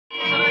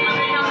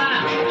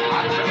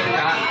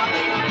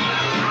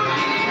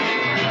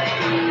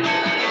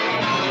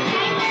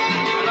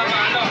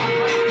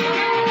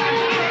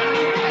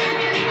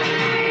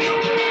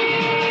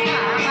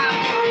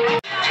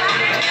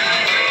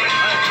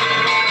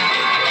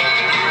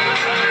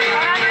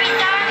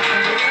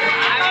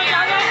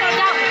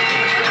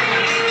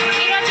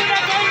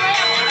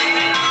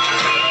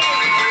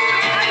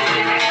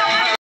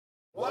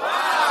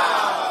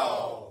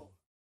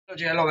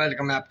जी hello,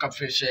 welcome है आपका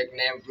फिर से एक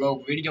नए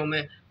ब्लॉग वीडियो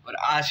में। और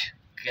आज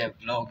के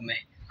ब्लॉग में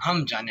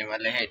हम जाने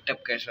वाले हैं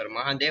टपकेश्वर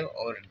महादेव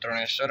और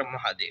द्रोणेश्वर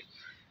महादेव।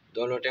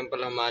 दोनों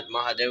टेंपल हम आज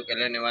महादेव के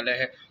लेने वाले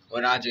हैं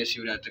और आज है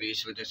शिवरात्रि,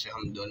 इस वजह से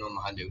हम दोनों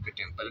महादेव के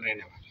टेंपल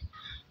रहने वाले हैं।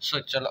 सो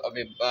चलो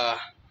अभी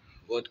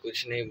बहुत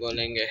कुछ नहीं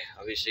बोलेंगे,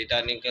 अभी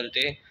सीधा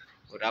निकलते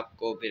और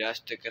आपको भी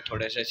रास्ते के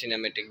थोड़े से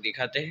सिनेमेटिक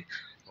दिखाते हैं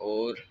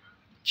और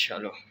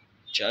चलो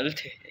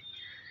चलते हैं।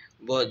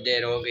 बहुत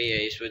देर हो गई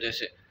है इस वजह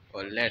से,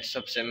 और लेट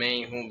सबसे मैं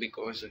ही हूँ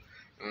बिकॉज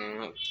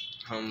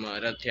हम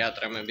रथ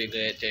यात्रा में भी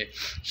गए थे,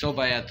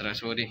 शोभा यात्रा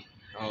सॉरी,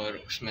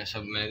 और उसमें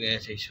सब में गए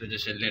थे, इस वजह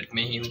से लेट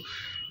में ही हूँ।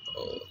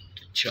 और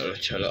चलो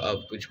चलो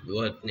अब कुछ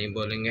बहुत नहीं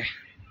बोलेंगे।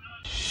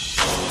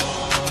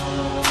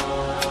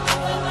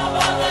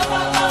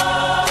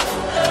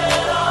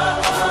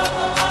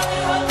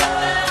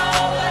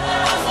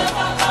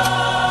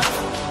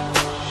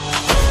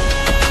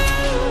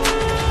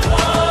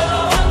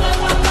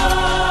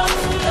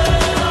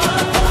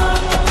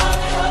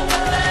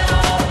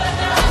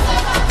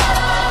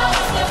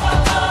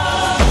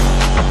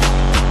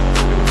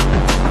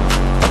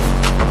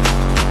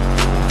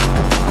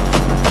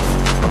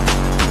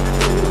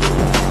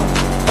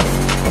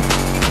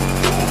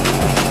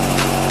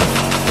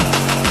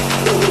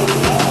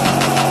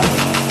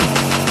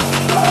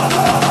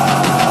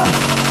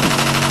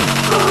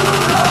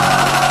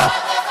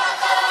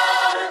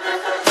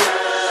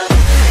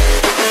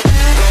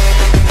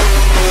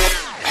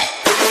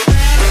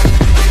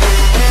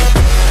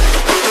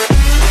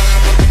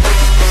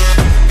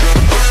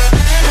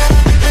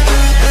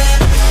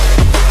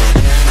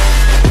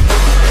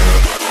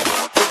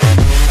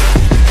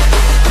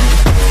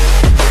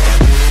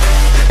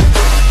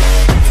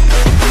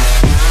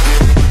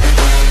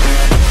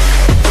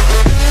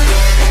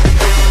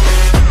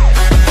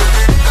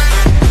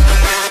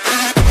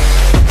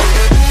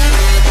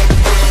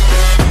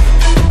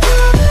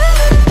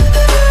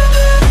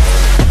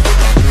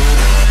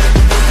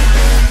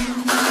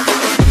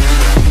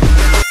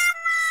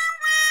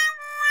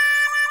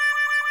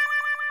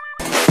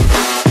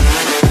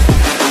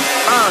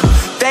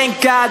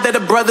 Thank God that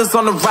the brothers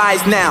on the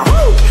rise now.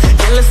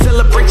 Endless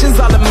celebrations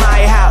all in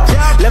my house.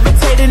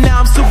 Levitating now,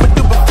 I'm super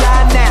duper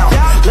fly now.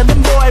 London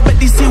boy, but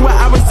DC where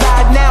I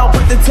reside now.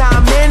 Put the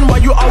time in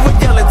while you always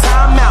yelling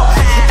time out.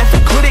 And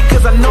for quit it,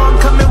 cause I know I'm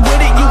coming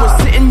with it. You were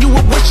sitting, you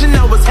were wishing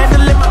I was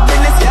handling my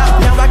business.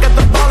 Now I got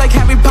the ball like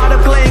Harry Potter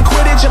playing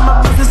Quidditch. And my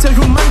business is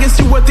humongous,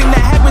 you would think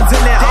that happens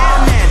in there.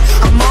 Damn man,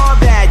 I'm all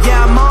that,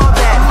 yeah I'm all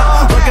that.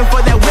 Looking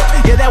for that whip,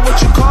 yeah that what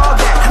you call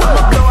that.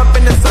 I'ma blow up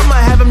in the summer,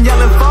 have him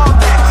yelling fall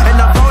back. And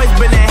I've always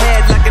been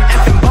ahead like an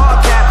effing ball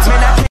cap.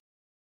 Man, I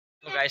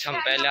तो guys हम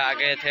पहले आ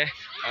गए थे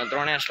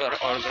द्रोणेश्वर,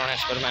 और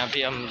द्रोणेश्वर में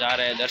अभी हम जा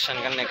रहे हैं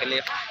दर्शन करने के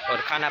लिए, और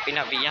खाना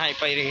पीना भी यहाँ ही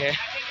पड़ रही है।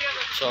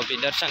 सो अभी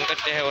दर्शन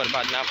करते हैं और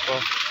बाद में आपको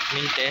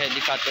मिलते हैं,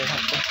 दिखाते हैं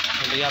आपको।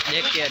 अभी आप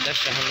देखिए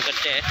दर्शन हम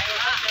करते हैं।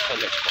 तो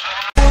let's go.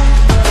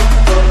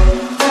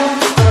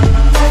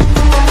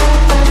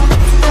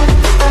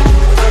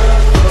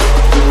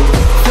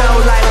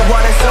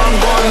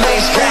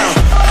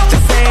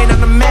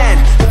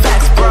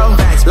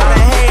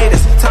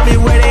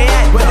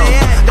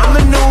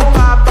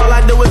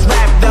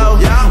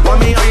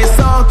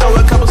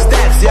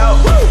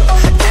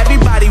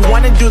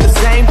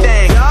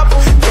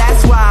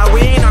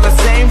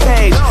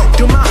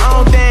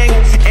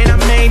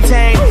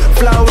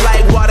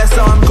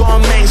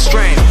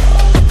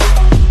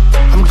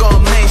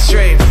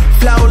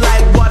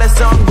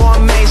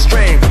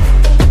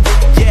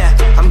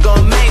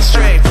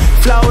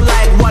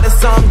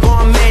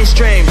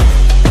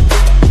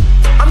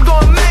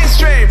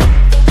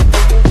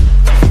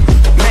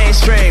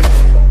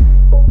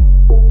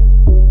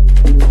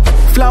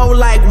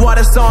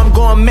 So I'm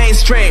going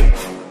mainstream.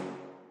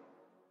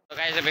 तो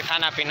गाइस अभी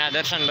खाना पीना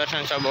दर्शन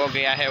वर्शन सब हो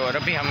गया है और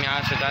अभी हम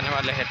यहाँ से जाने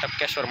वाले हैं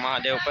टपकेश्वर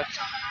महादेव पर।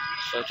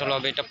 तो चलो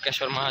अभी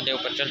टपकेश्वर महादेव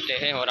पर चलते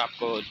हैं और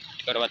आपको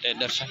करवाते हैं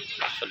दर्शन।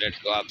 तो लेट्स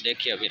गो, आप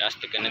देखिए अभी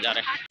रास्ते के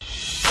नज़ारे।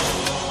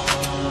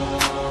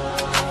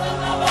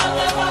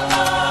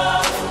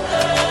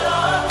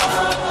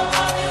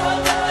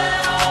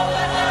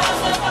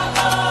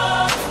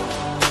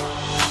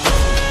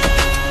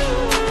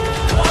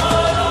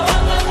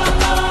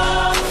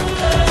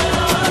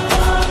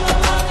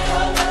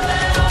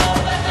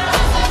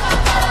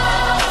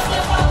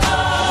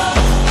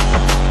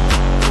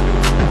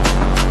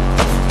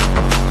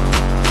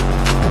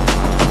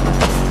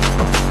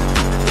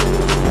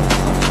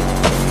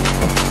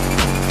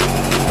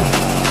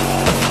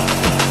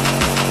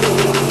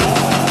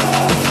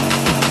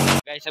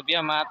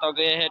 हम आ तो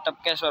गए हैं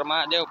टपकेश्वर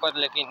महादेव पर,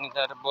 लेकिन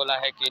इधर बोला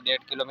है कि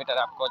 1.5 किलोमीटर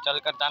आपको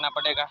चलकर जाना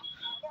पड़ेगा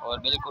और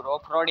बिल्कुल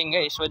ऑफ रोडिंग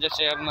है, इस वजह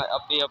से हम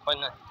अभी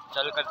अपन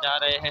चलकर जा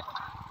रहे हैं।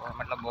 और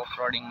मतलब ऑफ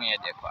रोडिंग में है,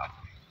 देखो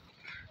आप,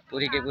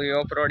 पूरी की पूरी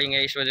ऑफ रोडिंग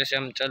है, इस वजह से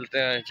हम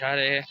चलते जा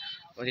रहे हैं।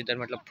 और इधर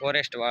मतलब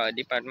फॉरेस्ट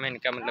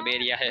डिपार्टमेंट का मतलब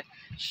एरिया है,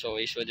 सो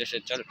इस वजह से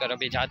चलकर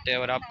अभी जाते हैं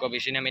और आपको भी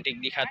सिनेमेटिक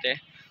दिखाते हैं।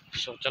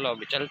 सो चलो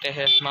अभी चलते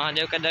हैं।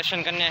 महादेव के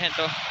दर्शन करने हैं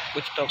तो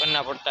कुछ तो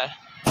करना पड़ता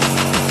है।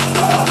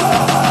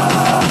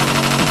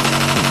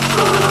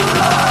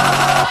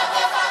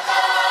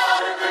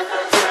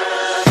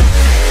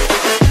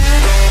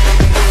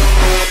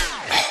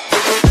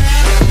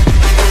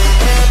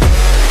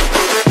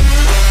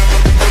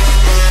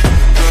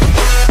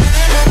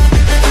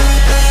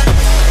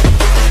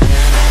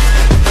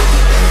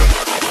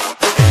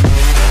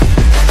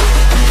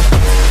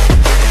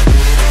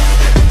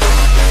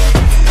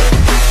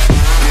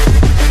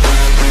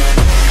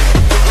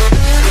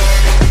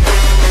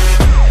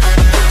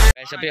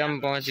 अभी हम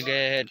पहुंच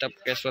गए हैं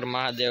टपकेश्वर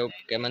महादेव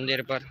के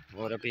मंदिर पर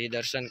और अभी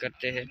दर्शन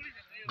करते हैं।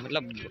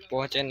 मतलब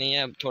पहुंचे नहीं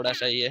है, अब थोड़ा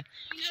सा ही है,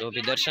 सो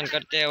अभी दर्शन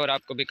करते हैं और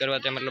आपको भी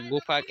करवाते हैं। मतलब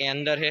गुफा के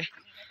अंदर है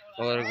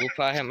और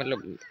गुफा है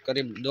मतलब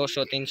करीब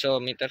 200-300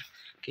 मीटर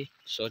की।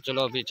 सो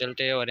चलो अभी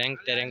चलते हैं और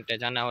रेंगते रेंगते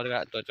जाना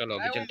होगा, तो चलो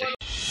अभी चलते हैं।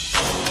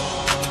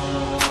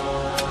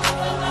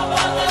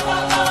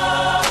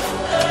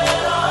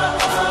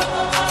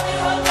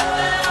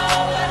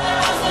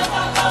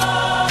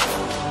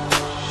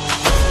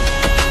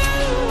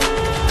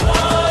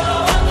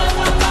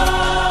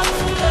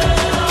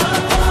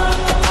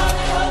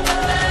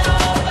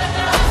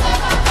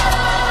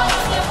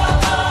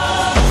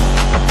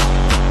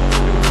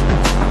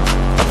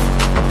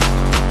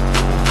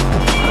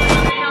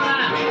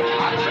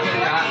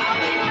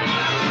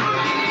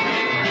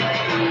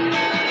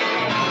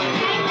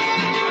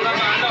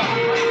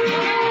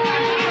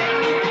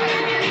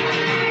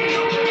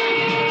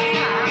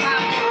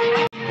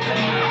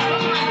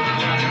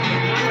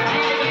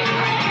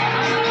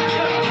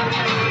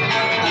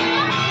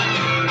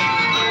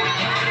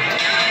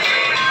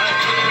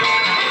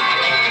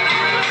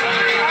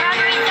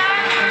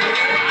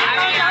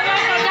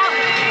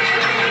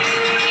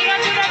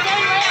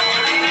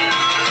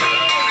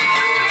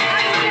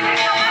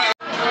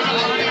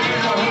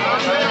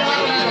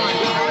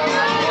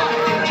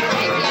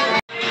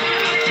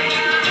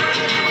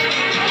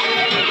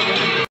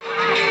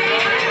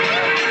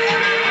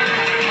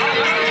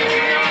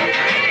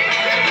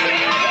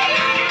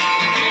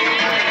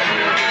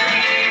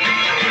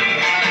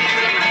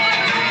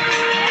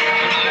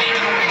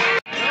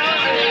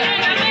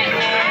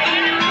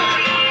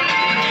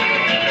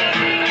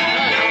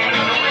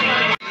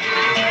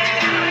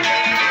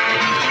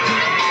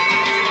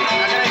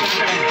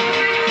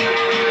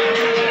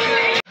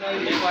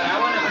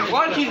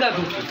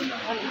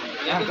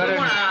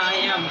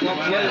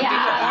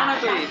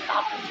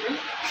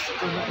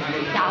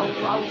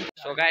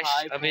 सो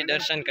गाइस अभी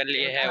दर्शन कर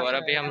लिए हैं और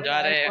अभी हम जा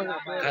रहे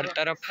हैं घर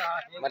तरफ।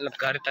 मतलब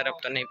घर तरफ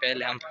तो नहीं,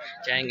 पहले हम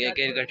जाएंगे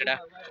गिरगटड़ा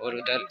और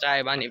उधर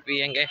चाय पानी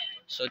पियेंगे।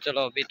 सो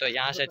चलो अभी तो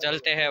यहाँ से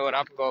चलते हैं और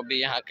आपको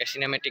अभी यहाँ के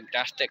सिनेमेटिक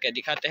रास्ते के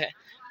दिखाते हैं।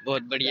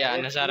 बहुत बढ़िया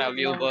नज़ारा,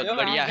 व्यू बहुत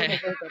बढ़िया है,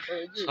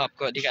 सो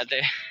आपको दिखाते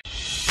हैं।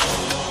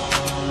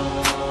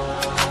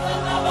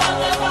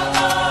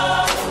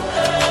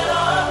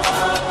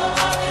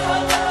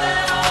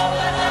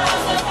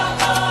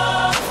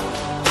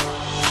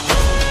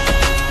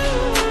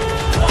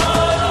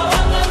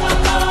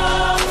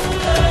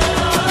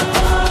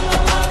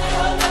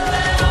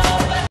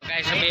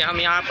 हम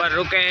यहाँ पर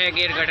रुके हैं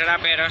गिरगटड़ा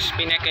पे रस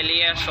पीने के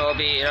लिए। सो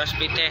अभी रस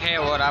पीते हैं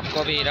और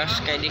आपको भी रस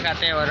के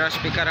दिखाते हैं और रस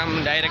पीकर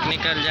हम डायरेक्ट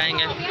निकल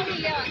जाएंगे।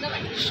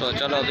 सो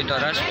चलो अभी तो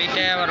रस पीते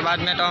हैं और बाद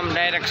में तो हम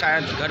डायरेक्ट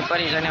शायद घर पर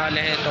ही जाने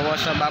वाले हैं, तो वो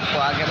सब आपको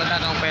आगे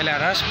बताता हूँ। पहले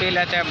रस पी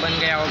लेते हैं, बन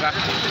गया होगा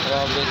तो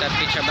अभी तक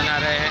पीछे बना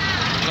रहे हैं।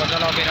 तो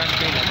चलो अभी रस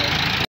पी लेते हैं।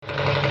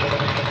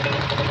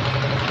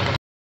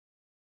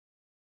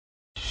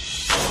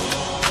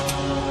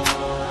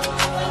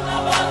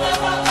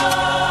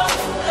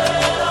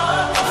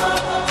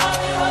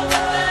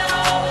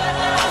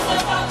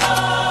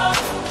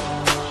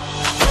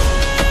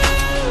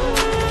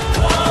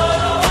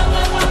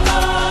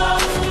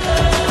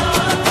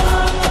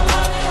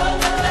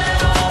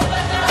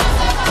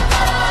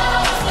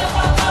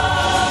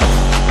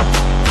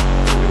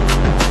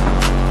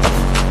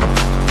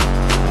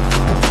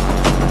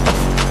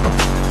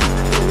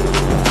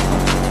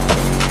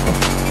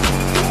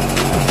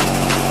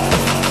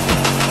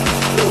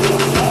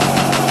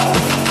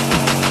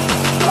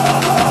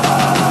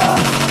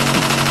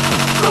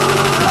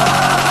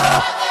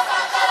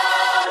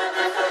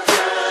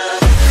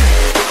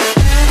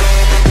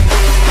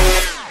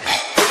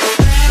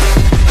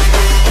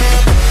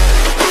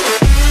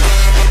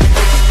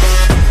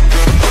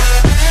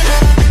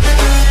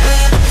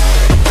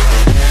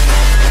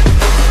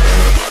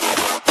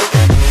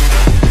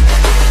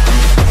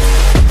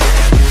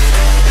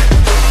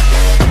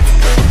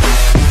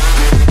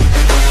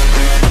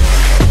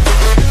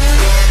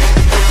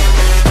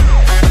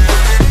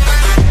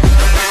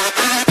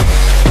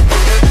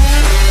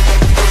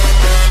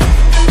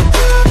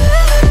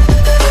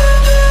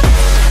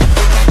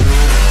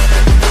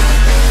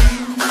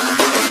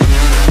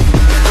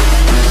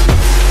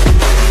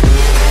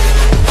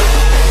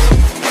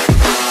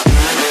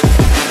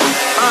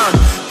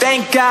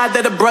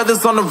 of the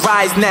brothers on the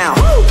rise now.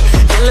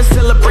 Endless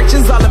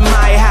celebrations all in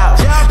my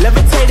house.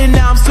 Levitating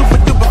now, I'm super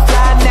duper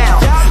fly now.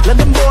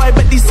 London boy,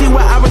 but DC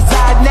where I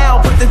reside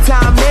now. Put the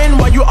time in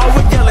while you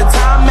always yelling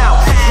time out.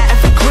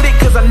 If you quit it,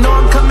 cause I know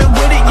I'm coming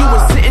with it. You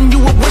were sitting, you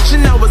were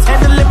wishing I was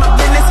handling my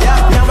business.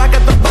 Now I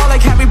got the ball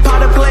like Harry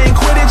Potter playing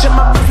Quidditch. And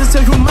my business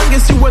is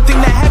humongous, you would think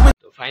that happened.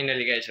 तो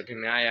finally guys अभी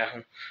मैं आया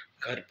हूँ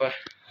घर पर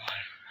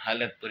और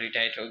हालत पूरी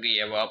टाइट हो गई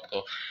है, वो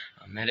आपको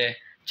मेरे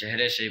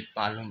चेहरे से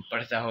मालूम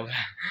पड़ता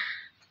होगा।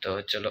 तो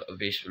चलो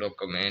अभी इस व्लॉग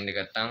को मैं एंड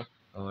करता हूँ।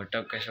 और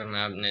टपकेश्वर में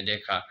आपने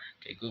देखा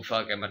कि गुफा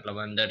के मतलब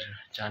अंदर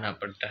जाना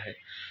पड़ता है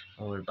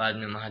और बाद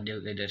में महादेव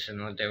के दर्शन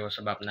होते हैं, वो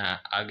सब आपने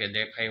आगे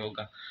देखा ही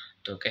होगा।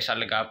 तो कैसा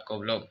लगा आपको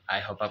व्लॉग?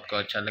 आई होप आपको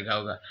अच्छा लगा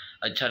होगा।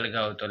 अच्छा लगा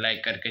हो तो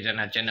लाइक करके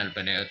जाना, चैनल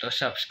पर नए हो तो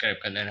सब्सक्राइब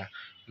कर देना।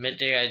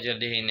 मिलते हैं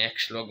जल्दी ही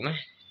नेक्स्ट व्लॉग में।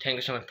 Thank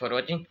you so much for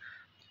watching.